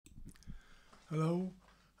Hello,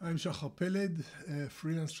 I'm Shakhar Pelled, a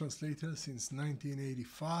freelance translator since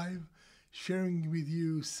 1985, sharing with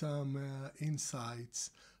you some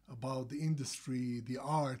insights about the industry, the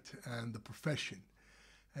art, and the profession.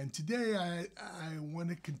 And today I want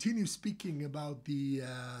to continue speaking about the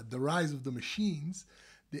rise of the machines,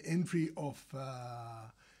 the entry of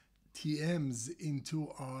TMs into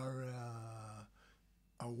our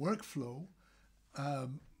workflow,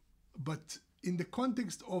 but in the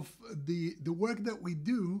context of the work that we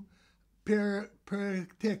do per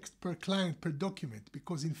text, per client, per document,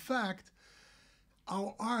 because in fact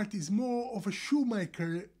our art is more of a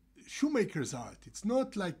shoemaker's art. It's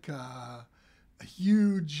not like a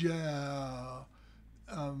huge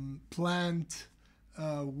plant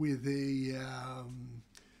with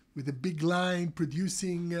a big line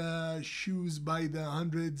producing shoes by the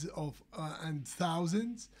hundreds of and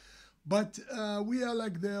thousands. But we are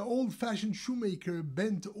like the old-fashioned shoemaker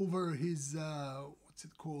bent over his, what's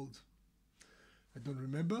it called? I don't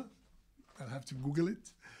remember. I'll have to Google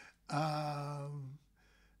it.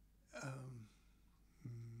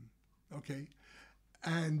 Okay.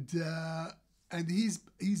 And he's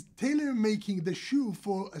tailor-making the shoe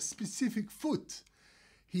for a specific foot.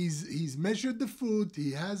 He's measured the foot.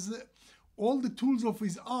 He has all the tools of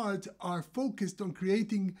his art are focused on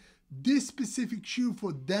creating this specific shoe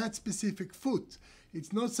for that specific foot.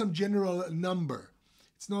 It's not some general number.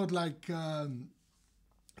 It's not like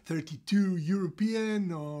 32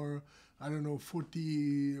 European or, I don't know,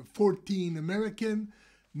 14 American.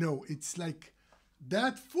 No, it's like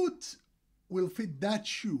that foot will fit that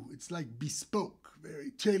shoe. It's like bespoke,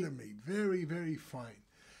 very tailor-made, very, very fine.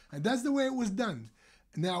 And that's the way it was done.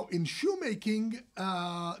 Now, in shoemaking,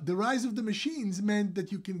 the rise of the machines meant that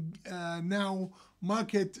you can now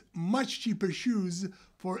market much cheaper shoes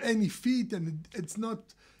for any feet, and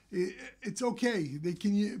it's okay.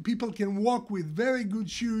 People can walk with very good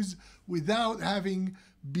shoes without having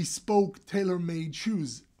bespoke, tailor-made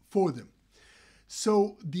shoes for them.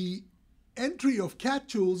 So the entry of CAT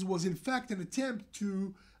tools was in fact an attempt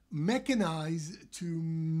to mechanize, to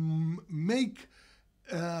make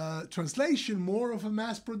translation more of a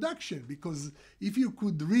mass production, because if you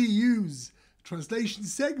could reuse translation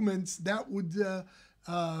segments, that would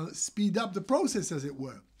speed up the process, as it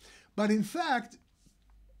were. But in fact,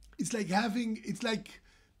 it's like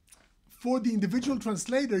for the individual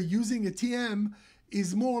translator, using a TM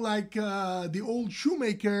is more like the old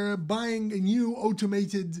shoemaker buying a new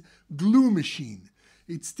automated glue machine.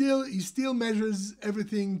 He still measures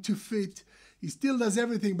everything to fit. He still does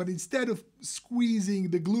everything, but instead of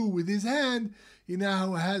squeezing the glue with his hand, he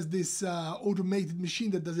now has this automated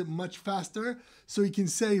machine that does it much faster, so he can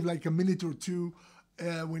save like a minute or two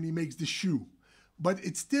when he makes the shoe. But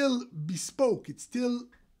it's still bespoke. It's still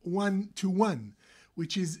one-to-one,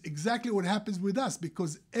 which is exactly what happens with us,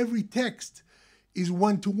 because every text is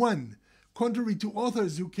one-to-one, contrary to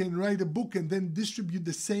authors who can write a book and then distribute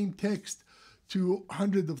the same text to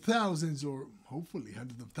hundreds of thousands, or hopefully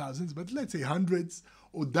hundreds of thousands, but let's say hundreds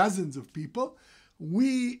or dozens of people.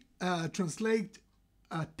 We translate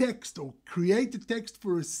a text or create a text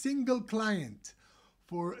for a single client,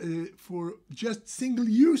 for just single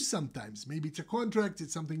use sometimes. Maybe it's a contract,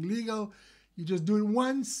 it's something legal. You just do it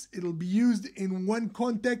once, it'll be used in one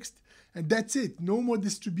context, and that's it. No more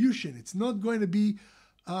distribution. It's not going to be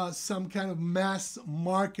some kind of mass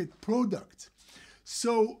market product.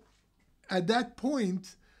 So at that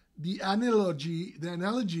point, the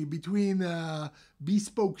analogy between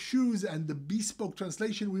bespoke shoes and the bespoke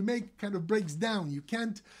translation we make kind of breaks down. You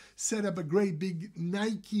can't set up a great big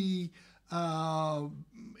Nike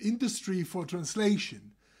industry for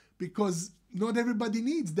translation, because not everybody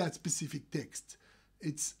needs that specific text.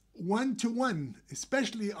 It's one-to-one,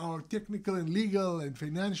 especially our technical and legal and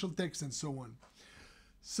financial text and so on.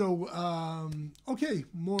 So, okay,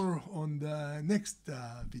 more on the next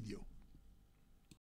video.